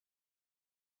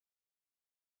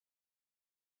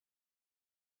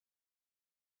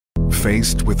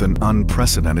faced with an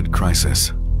unprecedented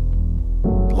crisis.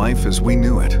 Life as we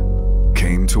knew it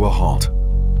came to a halt.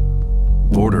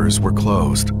 Borders were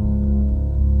closed,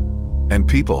 and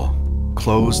people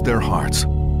closed their hearts.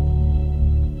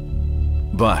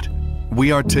 But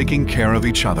we are taking care of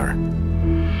each other,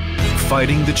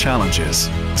 fighting the challenges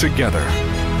together.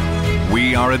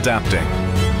 We are adapting,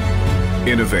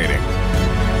 innovating,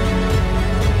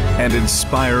 and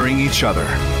inspiring each other.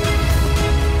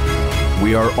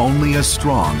 We are only as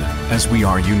strong as we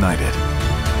are united.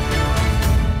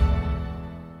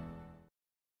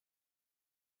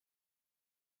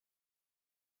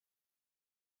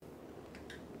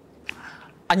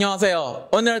 안녕하세요.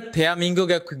 오늘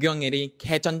대한민국의 국영일이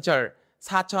개천절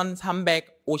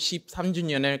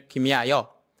 4353주년을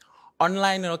기념하여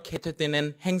온라인으로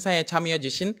개최되는 행사에 참여해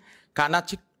주신 가나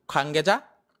측 관계자,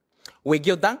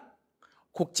 외교당,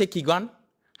 국제기관,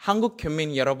 한국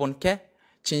교민 여러분께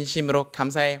진심으로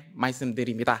감사의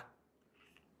말씀드립니다.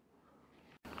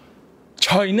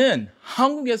 저희는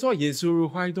한국에서 예술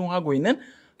활동하고 있는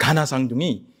가나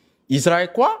쌍둥이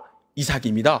이스라엘과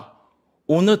이삭입니다.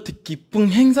 오늘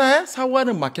뜻깊은 행사에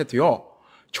사활을 맡게 되어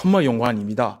정말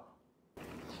영광입니다.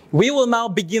 We will now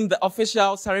begin the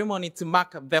official ceremony to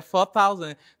mark the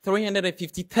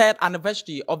 4,353rd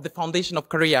anniversary of the foundation of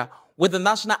Korea with the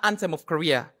national anthem of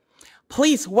Korea.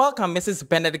 Please welcome Mrs.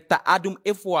 Benedicta Adum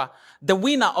Efua, the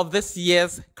winner of this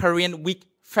year's Korean Week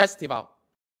Festival.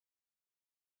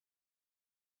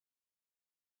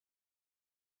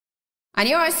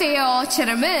 안녕하세요. 제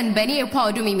이름은 베니에파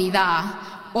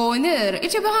어둠입니다. 오늘 이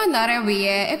특별한 날을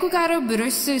위해 애국가를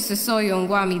부를 수 있어서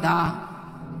영광합니다.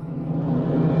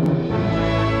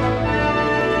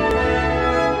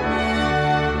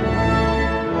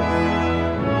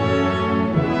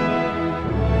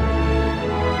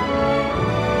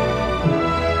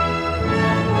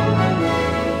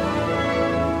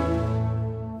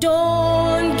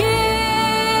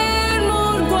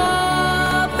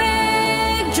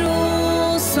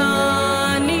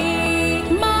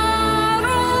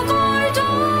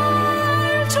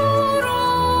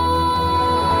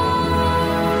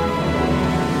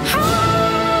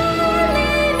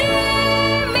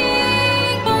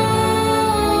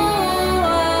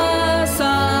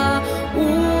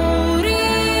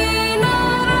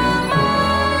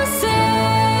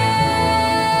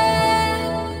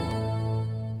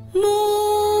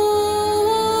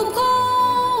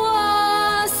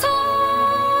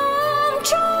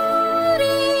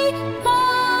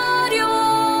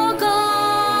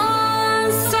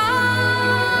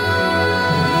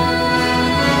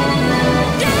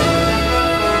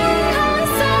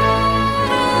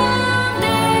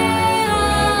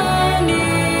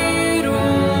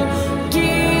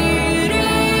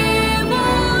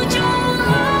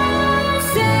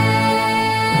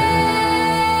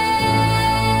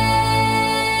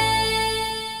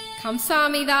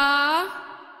 감사합니다.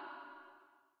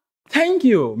 Thank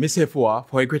you, Ms. Efua,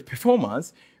 for a great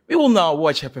performance. We will now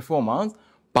watch a performance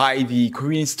by the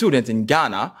Korean students in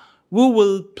Ghana who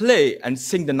will play and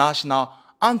sing the national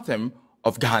anthem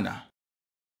of Ghana.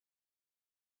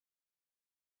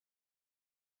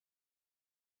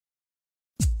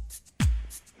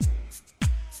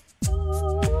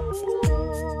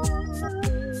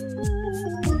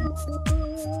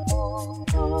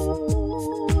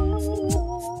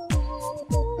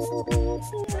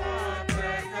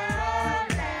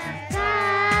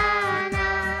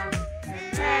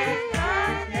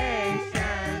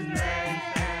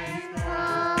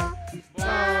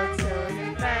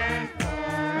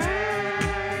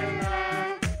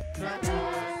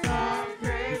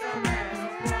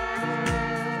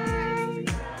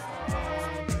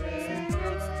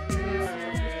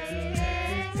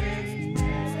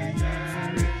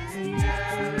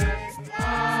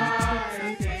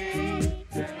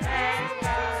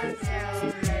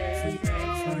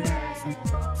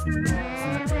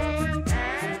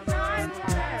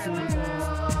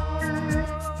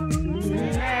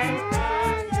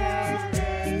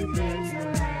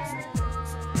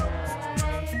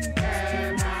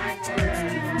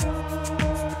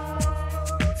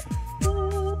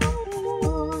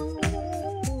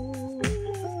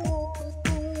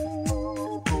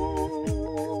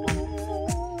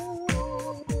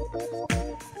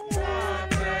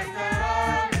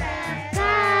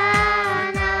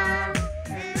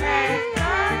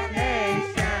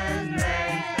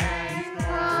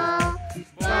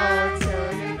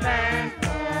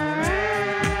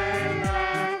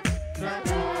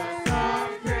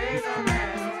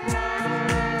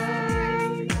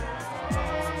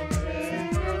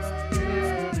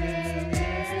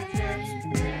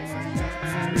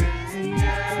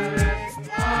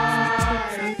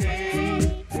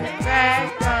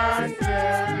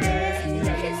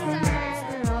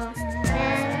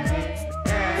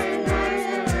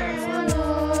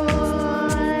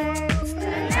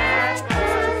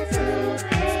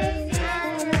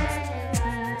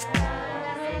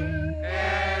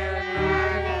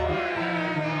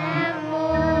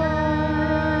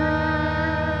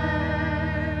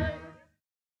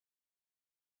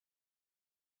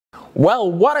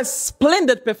 Well, what a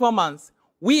splendid performance.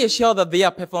 We are sure that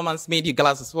their performance made you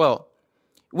glad as well.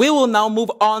 We will now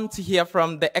move on to hear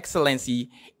from the Excellency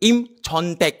H.E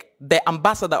Jung-Taek, the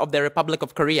Ambassador of the Republic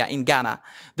of Korea in Ghana,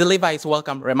 deliver his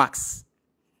welcome remarks.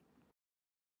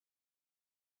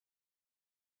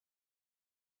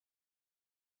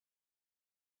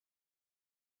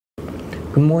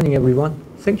 Good morning, everyone.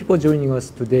 Thank you for joining us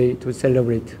today to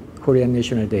celebrate Korean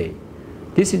National Day.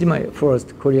 This is my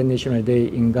first Korean National Day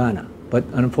in Ghana, but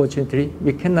unfortunately,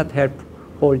 we cannot help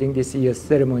holding this year's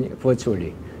ceremony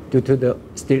virtually due to the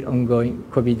still ongoing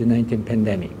COVID-19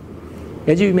 pandemic.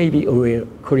 As you may be aware,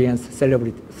 Koreans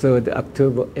celebrate 3rd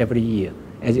October every year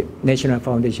as National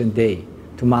Foundation Day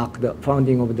to mark the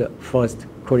founding of the first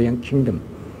Korean kingdom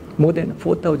more than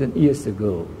 4,000 years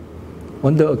ago.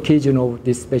 On the occasion of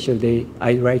this special day,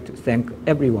 I'd like to thank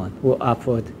everyone who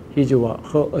offered his or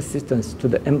her assistance to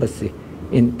the embassy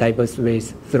in diverse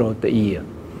ways throughout the year.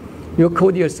 Your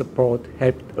cordial support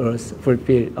helped us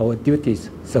fulfill our duties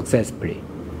successfully.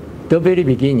 The very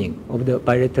beginning of the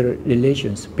bilateral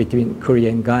relations between Korea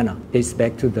and Ghana dates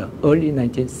back to the early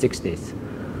 1960s.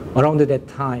 Around that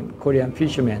time, Korean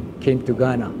fishermen came to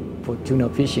Ghana for tuna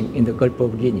fishing in the Gulf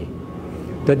of Guinea.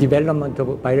 The development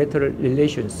of bilateral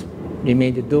relations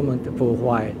remained dormant for a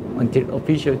while until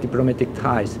official diplomatic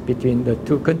ties between the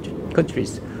two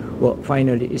countries were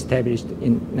finally established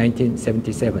in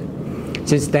 1977.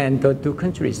 Since then, the two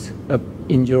countries have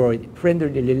enjoyed friendly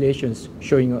relations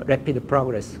showing a rapid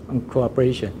progress on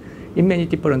cooperation in many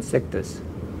different sectors.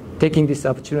 Taking this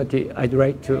opportunity, I'd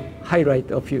like to highlight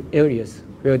a few areas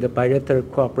where the bilateral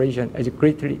cooperation has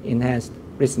greatly enhanced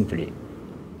recently.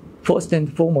 First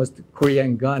and foremost, Korea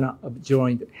and Ghana have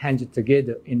joined hands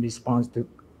together in response to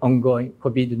ongoing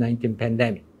COVID-19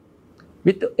 pandemic.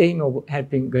 With the aim of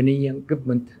helping Ghanaian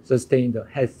government sustain the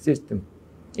health system,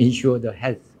 ensure the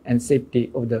health and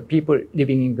safety of the people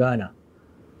living in Ghana,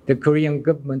 the Korean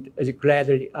government has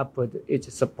gladly offered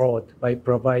its support by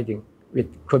providing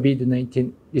with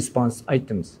COVID-19 response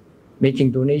items,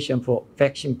 making donation for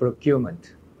vaccine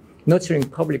procurement, nurturing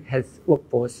public health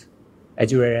workforce,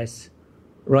 as well as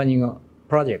running a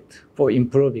project for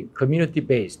improving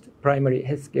community-based primary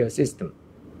healthcare system.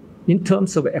 In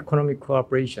terms of economic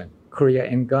cooperation, Korea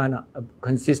and Ghana have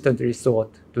consistently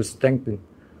sought to strengthen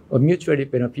a mutually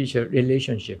beneficial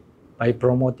relationship by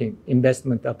promoting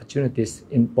investment opportunities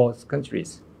in both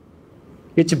countries.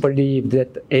 Each believe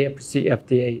that the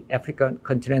AFCFTA, African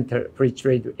Continental Free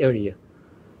Trade Area,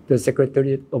 the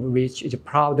secretariat of which is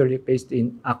proudly based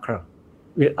in Accra,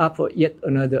 will offer yet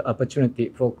another opportunity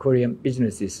for Korean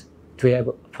businesses to have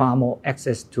far more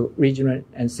access to regional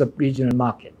and sub-regional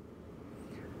markets.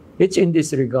 It's in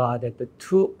this regard that the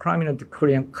two prominent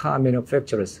Korean car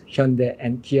manufacturers, Hyundai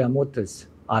and Kia Motors,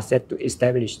 are set to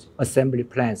establish assembly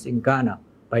plants in Ghana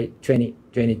by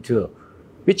 2022,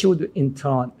 which would in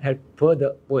turn help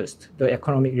further boost the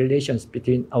economic relations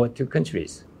between our two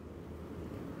countries.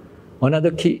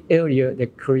 Another key area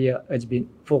that Korea has been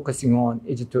focusing on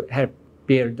is to help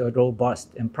build a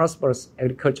robust and prosperous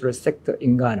agricultural sector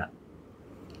in Ghana.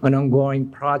 An ongoing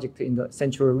project in the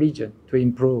central region to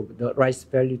improve the rice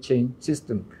value chain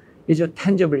system is a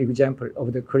tangible example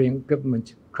of the Korean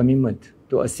government's commitment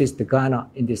to assist Ghana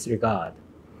in this regard.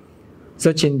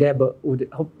 Such endeavor would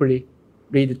hopefully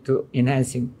lead to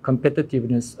enhancing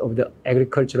competitiveness of the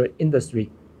agricultural industry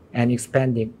and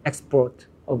expanding export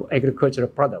of agricultural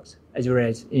products, as well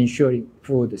as ensuring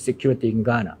food security in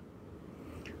Ghana.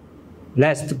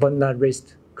 Last but not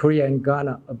least, Korea and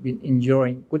Ghana have been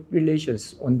enjoying good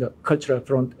relations on the cultural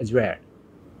front as well.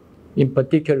 In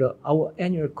particular, our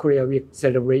annual Korea Week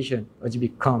celebration has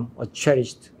become a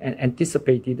cherished and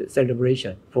anticipated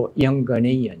celebration for young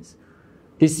Ghanaians.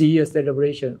 This year's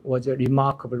celebration was a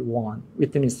remarkable one,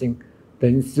 witnessing the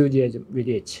enthusiasm with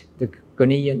which the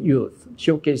Ghanaian youth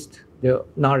showcased their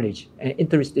knowledge and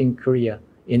interest in Korea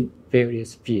in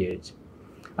various fields.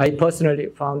 I personally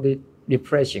found it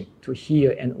refreshing to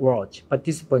hear and watch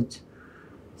participants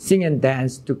sing and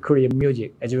dance to Korean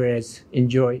music as well as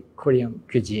enjoy Korean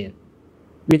cuisine.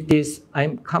 With this, I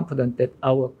am confident that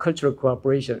our cultural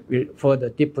cooperation will further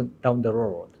deepen down the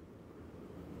road.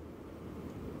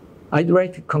 I'd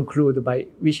like to conclude by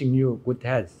wishing you good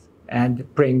health and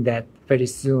praying that very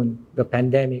soon the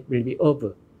pandemic will be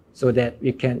over so that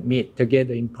we can meet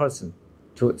together in person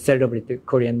to celebrate the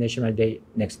Korean National Day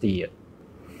next year.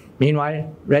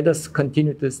 Meanwhile, let us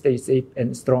continue to stay safe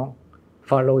and strong,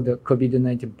 follow the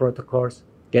COVID-19 protocols,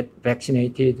 get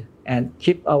vaccinated, and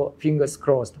keep our fingers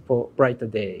crossed for a brighter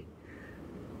day.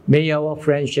 May our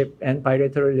friendship and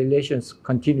bilateral relations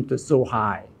continue to soar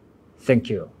high.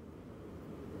 Thank you.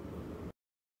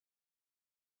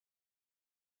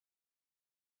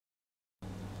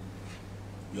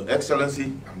 Your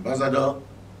Excellency, Ambassador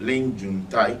H.E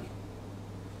Jung-Taek,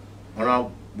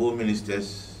 Honorable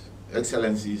Ministers,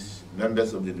 Excellencies,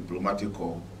 members of the Diplomatic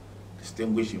Corps,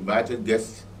 distinguished invited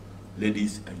guests,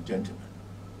 ladies and gentlemen.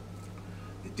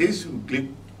 It is with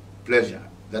great pleasure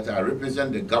that I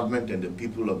represent the government and the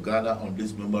people of Ghana on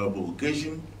this memorable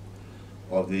occasion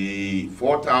of the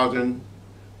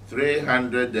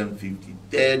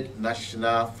 4,353rd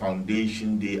National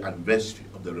Foundation Day anniversary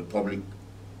of the Republic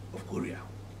of Korea.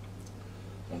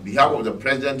 On behalf of the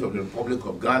President of the Republic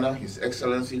of Ghana, His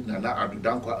Excellency Nana Addo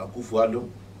Dankwa Akufo-Addo,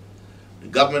 the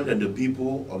government and the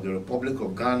people of the Republic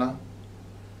of Ghana,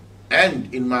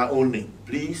 and in my own name,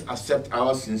 please accept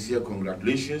our sincere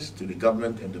congratulations to the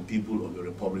government and the people of the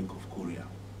Republic of Korea.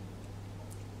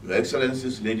 Your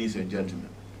Excellencies, ladies and gentlemen,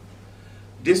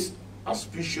 this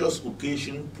auspicious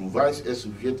occasion provides us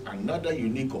with yet another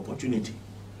unique opportunity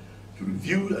to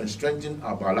review and strengthen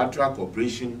our bilateral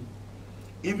cooperation,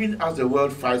 even as the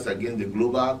world fights against the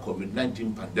global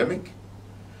COVID-19 pandemic,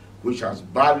 which has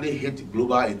badly hit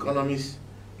global economies,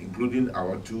 including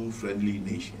our two friendly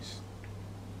nations.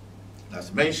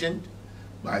 As mentioned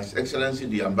by His Excellency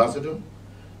the Ambassador,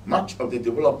 much of the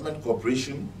development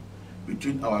cooperation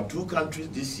between our two countries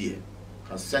this year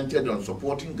has centered on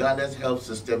supporting Ghana's health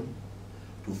system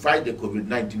to fight the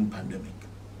COVID-19 pandemic.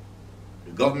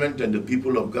 The government and the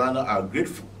people of Ghana are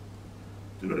grateful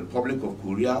to the Republic of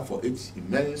Korea for its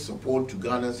immense support to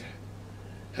Ghana's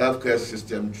healthcare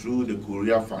system through the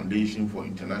Korea Foundation for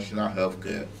International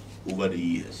Healthcare over the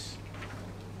years.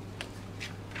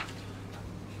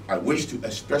 I wish to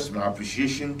express my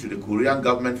appreciation to the Korean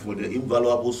government for the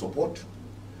invaluable support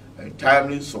and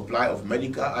timely supply of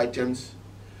medical items,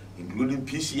 including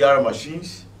PCR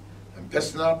machines and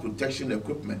personal protection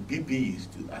equipment, PPEs,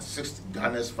 to assist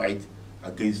Ghana's fight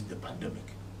against the pandemic.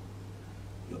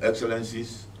 Your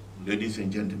Excellencies, ladies and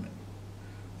gentlemen,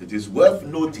 it is worth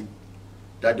noting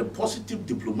that the positive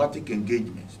diplomatic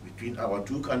engagements between our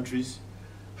two countries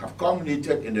have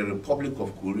culminated in the Republic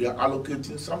of Korea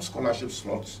allocating some scholarship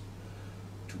slots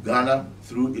to Ghana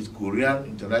through its Korean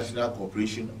International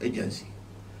Cooperation Agency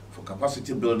for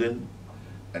capacity building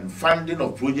and funding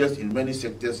of projects in many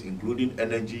sectors, including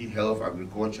energy, health,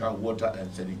 agriculture, water,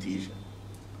 and sanitation.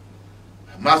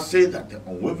 I must say that the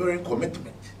unwavering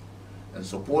commitment and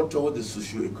support toward the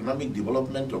socio-economic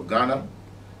development of Ghana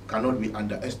cannot be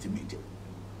underestimated.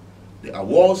 The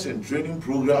awards and training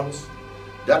programs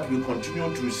that we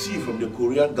continue to receive from the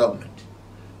Korean government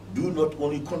do not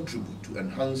only contribute to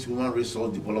enhance human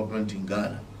resource development in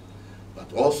Ghana,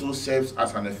 but also serves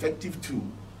as an effective tool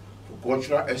for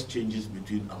cultural exchanges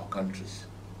between our countries.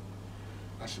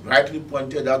 As rightly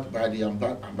pointed out by the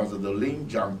Ambassador H.E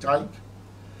Jung-Taek,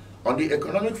 on the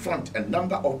economic front, a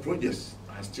number of projects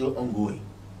are still ongoing.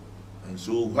 And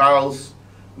so whilst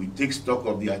we take stock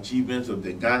of the achievements of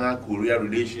the Ghana-Korea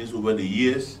relations over the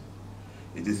years,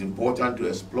 it is important to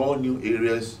explore new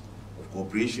areas of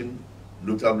cooperation,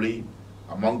 notably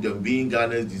among them being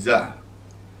Ghana's desire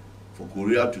for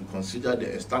Korea to consider the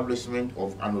establishment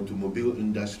of an automobile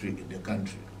industry in the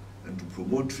country and to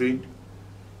promote trade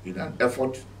in an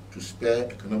effort to spur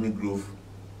economic growth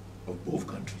of both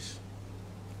countries.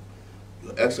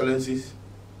 Your Excellencies,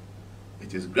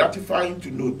 it is gratifying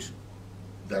to note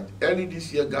that early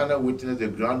this year Ghana witnessed a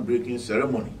groundbreaking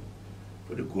ceremony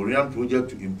for the Korean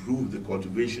project to improve the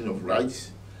cultivation of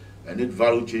rice and its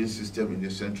value chain system in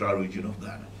the central region of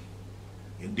Ghana.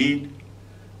 Indeed,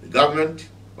 the government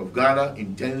of Ghana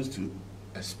intends to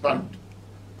expand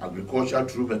agriculture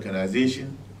through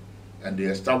mechanization and the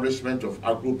establishment of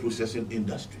agro-processing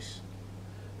industries.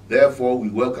 Therefore, we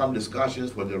welcome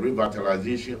discussions for the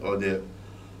revitalization of the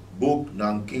Bok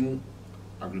Nanking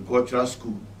Agricultural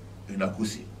School in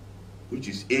Akusi, which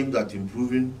is aimed at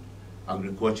improving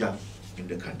agriculture in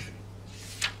the country.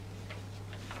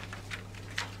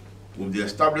 With the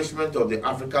establishment of the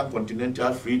African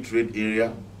Continental Free Trade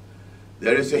Area,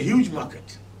 there is a huge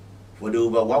market for the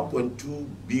over 1.2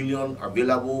 billion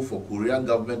available for Korean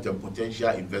government and potential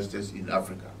investors in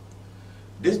Africa.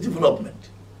 This development,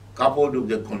 coupled with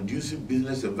the conducive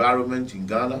business environment in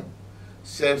Ghana,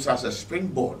 serves as a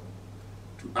springboard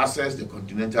to access the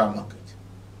continental market.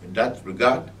 In that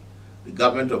regard, the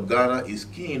government of Ghana is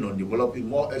keen on developing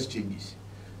more exchanges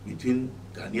between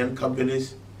Ghanaian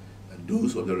companies and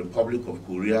those of the Republic of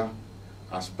Korea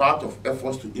as part of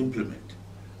efforts to implement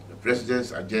the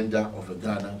President's agenda of a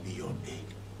Ghana beyond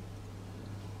aid.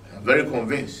 I am very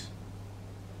convinced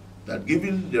that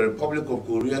given the Republic of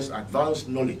Korea's advanced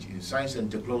knowledge in science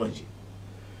and technology,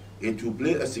 it will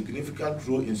play a significant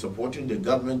role in supporting the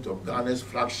government of Ghana's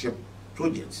flagship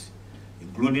projects,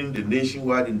 including the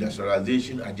nationwide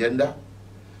industrialization agenda,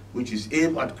 which is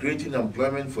aimed at creating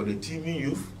employment for the teeming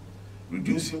youth,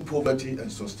 reducing poverty,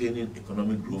 and sustaining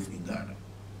economic growth in Ghana.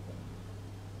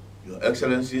 Your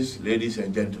Excellencies, ladies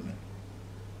and gentlemen,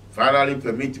 finally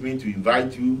permit me to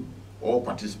invite you all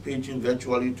participating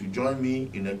virtually to join me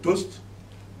in a toast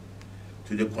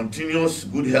to the continuous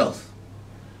good health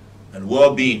and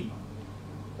well-being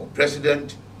of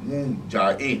President Moon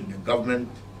Jae-in, the government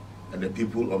and the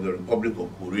people of the Republic of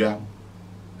Korea,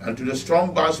 and to the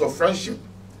strong bonds of friendship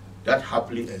that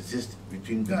happily exist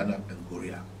between Ghana and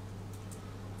Korea.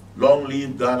 Long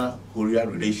live Ghana-Korea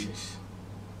relations.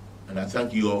 And I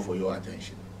thank you all for your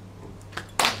attention.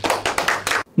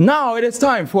 Now it is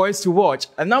time for us to watch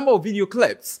a number of video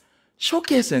clips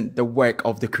showcasing the work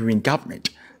of the Korean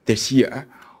government this year.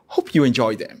 Hope you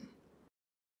enjoy them.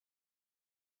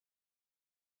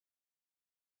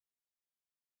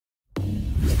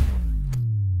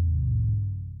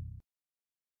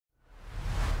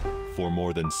 For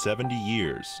more than 70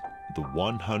 years, the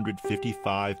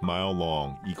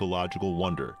 155-mile-long ecological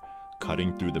wonder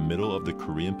cutting through the middle of the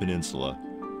Korean peninsula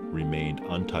remained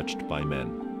untouched by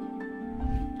men.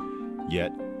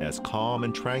 Yet, as calm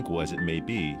and tranquil as it may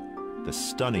be, the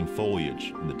stunning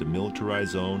foliage in the demilitarized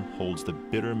zone holds the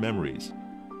bitter memories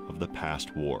of the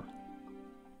past war.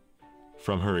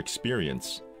 From her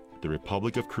experience, the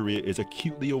Republic of Korea is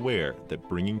acutely aware that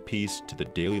bringing peace to the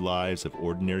daily lives of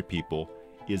ordinary people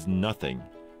is nothing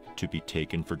to be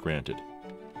taken for granted.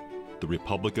 The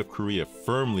Republic of Korea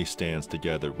firmly stands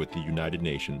together with the United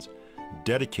Nations,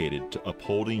 dedicated to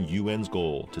upholding UN's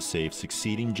goal to save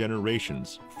succeeding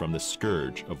generations from the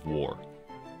scourge of war.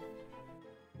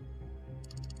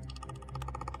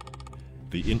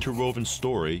 The interwoven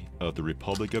story of the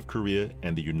Republic of Korea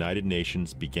and the United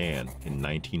Nations began in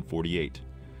 1948,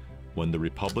 when the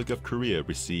Republic of Korea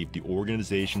received the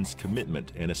organization's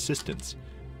commitment and assistance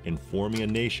in forming a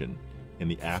nation in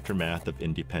the aftermath of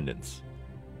independence.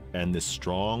 And this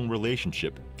strong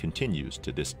relationship continues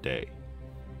to this day.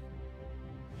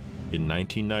 In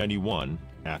 1991,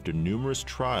 after numerous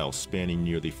trials spanning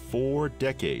nearly 4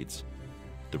 decades,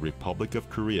 the Republic of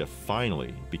Korea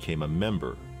finally became a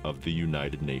member of the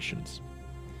United Nations.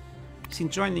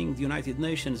 Since joining the United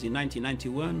Nations in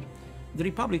 1991, the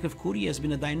Republic of Korea has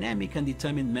been a dynamic and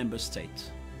determined member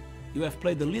state. You have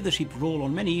played a leadership role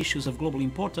on many issues of global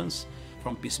importance,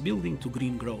 from peace building to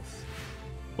green growth.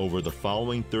 Over the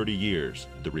following 30 years,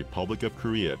 the Republic of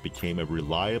Korea became a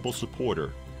reliable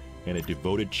supporter and a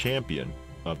devoted champion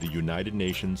of the United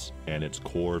Nations and its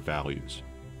core values.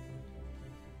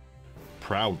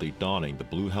 Proudly donning the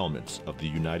blue helmets of the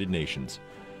United Nations,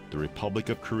 the Republic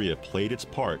of Korea played its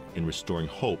part in restoring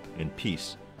hope and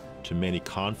peace to many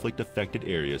conflict-affected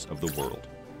areas of the world.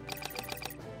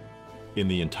 In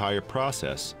the entire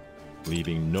process,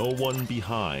 leaving no one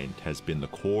behind has been the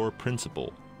core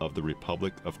principle of the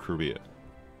Republic of Korea.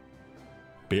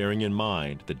 Bearing in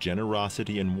mind the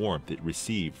generosity and warmth it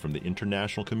received from the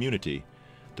international community,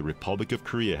 the Republic of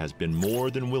Korea has been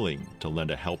more than willing to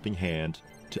lend a helping hand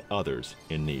to others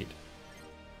in need.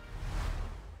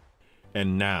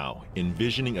 And now,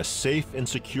 envisioning a safe and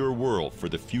secure world for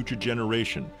the future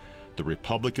generation, the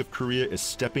Republic of Korea is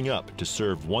stepping up to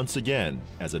serve once again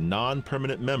as a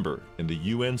non-permanent member in the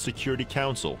UN Security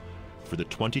Council for the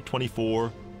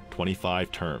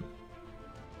 2024-25 term.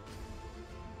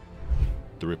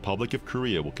 The Republic of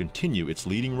Korea will continue its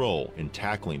leading role in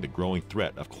tackling the growing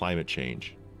threat of climate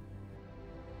change.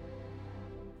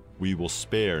 We will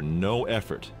spare no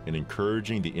effort in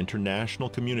encouraging the international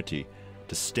community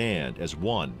to stand as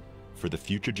one for the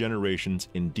future generations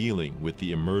in dealing with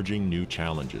the emerging new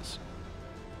challenges.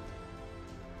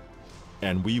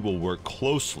 And we will work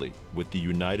closely with the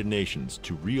United Nations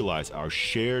to realize our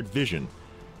shared vision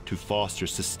to foster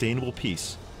sustainable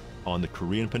peace on the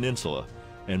Korean Peninsula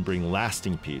and bring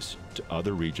lasting peace to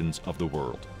other regions of the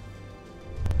world.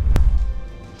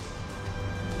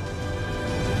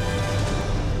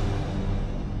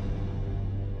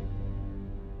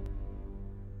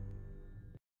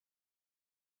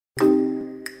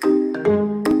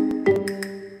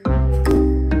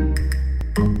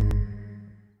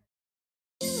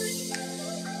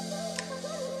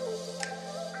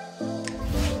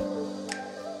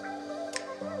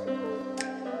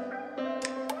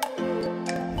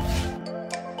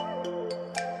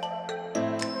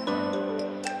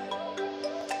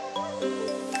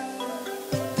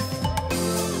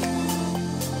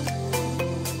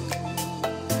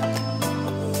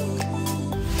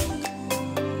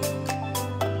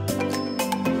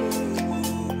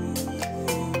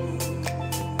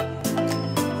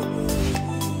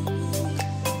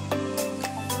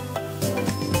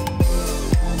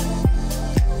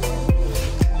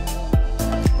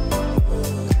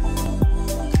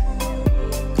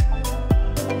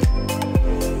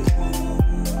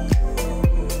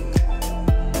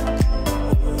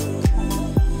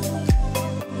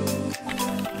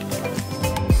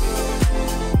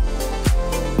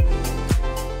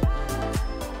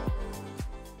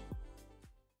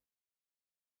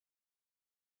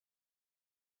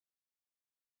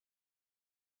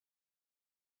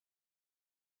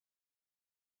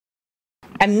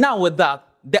 And now with that,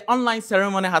 the online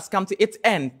ceremony has come to its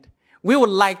end. We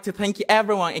would like to thank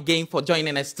everyone again for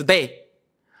joining us today.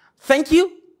 Thank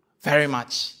you very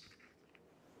much.